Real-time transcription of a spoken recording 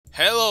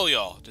Hello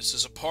y'all, this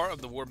is a part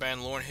of the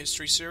Warband lore and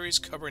history series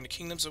covering the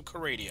kingdoms of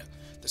Coradia.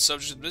 The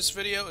subject of this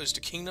video is the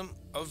kingdom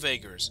of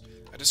Vaegirs.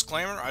 A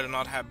disclaimer, I do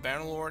not have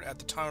Bannerlord at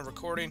the time of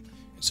recording,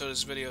 and so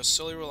this video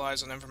solely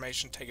relies on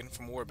information taken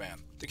from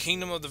Warband. The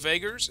kingdom of the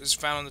Vaegirs is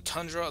found in the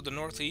tundra of the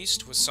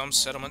northeast, with some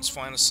settlements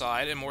flying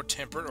aside in more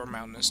temperate or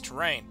mountainous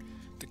terrain.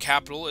 The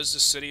capital is the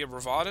city of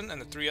Warband,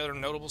 and the three other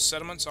notable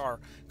settlements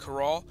are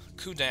Karal,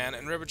 Kudan,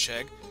 and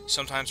Ribercheg,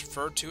 sometimes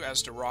referred to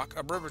as the Rock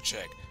of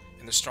Ribercheg,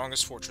 and the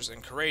strongest fortress in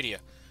Coradia.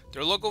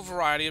 Their local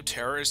variety of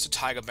terror is the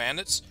taiga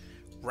bandits,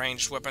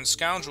 ranged weapon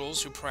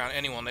scoundrels who prey on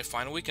anyone they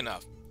find weak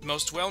enough. The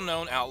most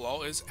well-known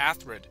outlaw is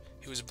Athrid,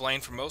 who is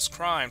blamed for most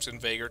crimes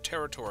in Vaegir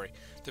territory.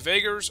 The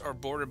Vaegirs are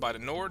bordered by the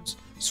Nords,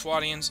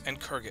 Swadians,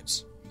 and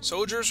Kurgits.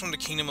 Soldiers from the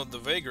kingdom of the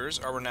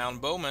Vaegirs are renowned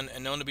bowmen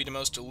and known to be the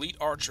most elite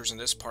archers in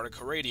this part of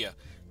Coradia.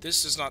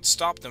 This does not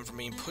stop them from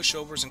being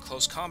pushovers in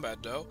close combat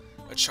though.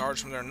 A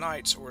charge from their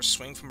knights or a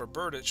swing from a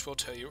burdage will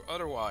tell you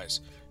otherwise.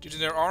 Due to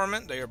their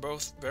armament, they are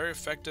both very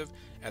effective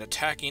at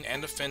attacking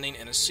and defending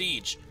in a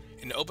siege.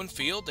 In the open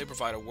field, they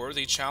provide a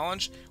worthy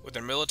challenge, with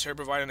their military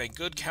providing a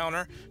good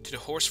counter to the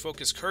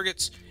horse-focused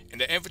Kurgits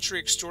and the infantry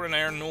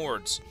extraordinaire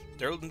Nords.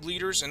 Their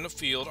leaders in the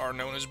field are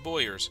known as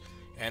Boyars,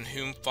 and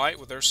whom fight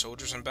with their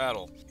soldiers in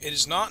battle. It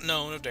is not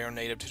known if they are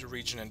native to the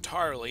region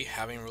entirely,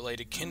 having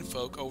related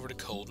kinfolk over the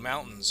cold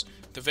mountains.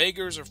 The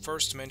Vaegirs are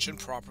first mentioned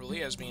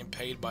properly as being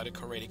paid by the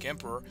Coradic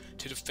Emperor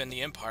to defend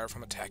the empire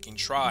from attacking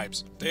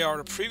tribes. They are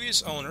the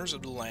previous owners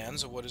of the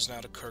lands of what is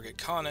now the Kurgit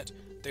Khanate.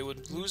 They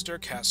would lose their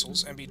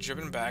castles and be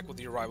driven back with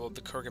the arrival of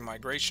the Kurgan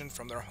migration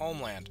from their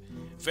homeland.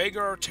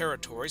 Vaegar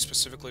territory,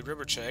 specifically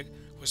Ribercheg,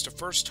 was the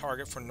first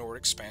target for Nord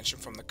expansion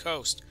from the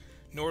coast.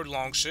 Nord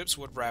longships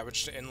would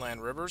ravage the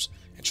inland rivers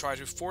and try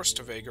to force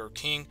the Vaegir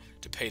king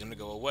to pay them to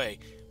go away,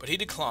 but he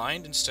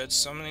declined, instead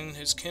summoning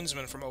his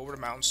kinsmen from over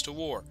the mountains to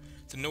war.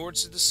 The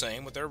Nords did the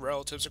same with their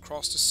relatives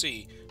across the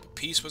sea, but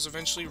peace was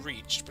eventually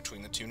reached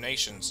between the two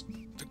nations.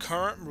 The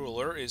current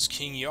ruler is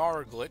King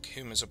Yarglik,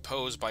 whom is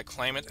opposed by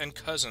claimant and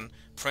cousin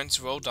Prince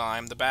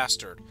Voldheim the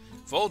Bastard.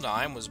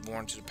 Voldheim was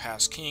born to the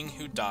past king,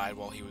 who died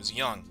while he was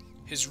young.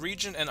 His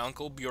regent and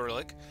uncle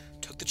Bjorlik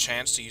took the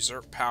chance to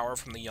usurp power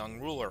from the young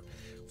ruler.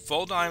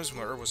 Voldheim's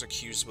murder was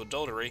accused of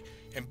adultery,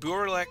 and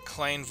Bjorlik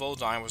claimed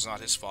Voldheim was not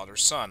his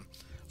father's son.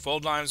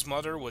 Voldheim's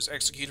mother was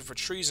executed for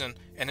treason,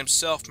 and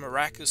himself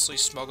miraculously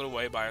smuggled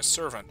away by a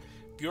servant.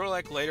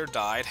 Bjorlik later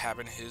died,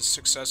 having his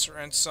successor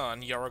and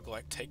son,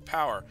 Yarglik, take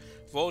power.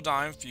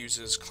 Voldheim views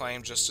his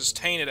claim just as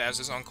tainted as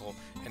his uncle,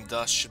 and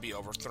thus should be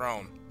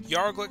overthrown.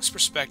 Yarglik's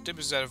perspective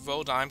is that if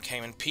Voldheim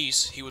came in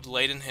peace, he would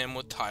laden him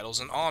with titles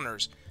and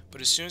honors, but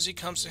as soon as he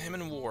comes to him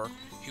in war,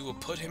 he will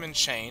put him in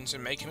chains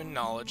and make him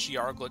acknowledge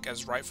Yarglik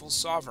as rightful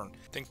sovereign,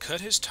 then cut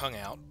his tongue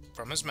out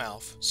from his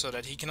mouth so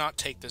that he cannot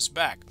take this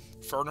back.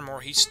 Furthermore,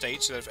 he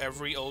states that if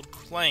every old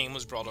claim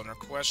was brought under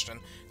question,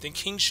 then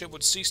kingship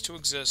would cease to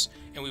exist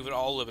and we would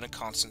all live in a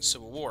constant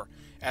civil war.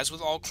 As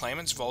with all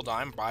claimants,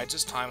 Voldheim bides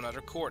his time in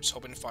other courts,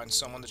 hoping to find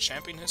someone to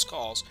champion his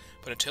cause,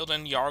 but until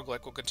then,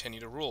 Yarglik will continue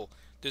to rule.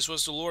 This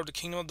was the lore of the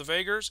Kingdom of the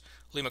Vaegirs.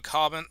 Leave a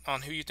comment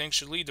on who you think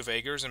should lead the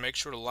Vaegirs, and make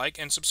sure to like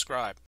and subscribe.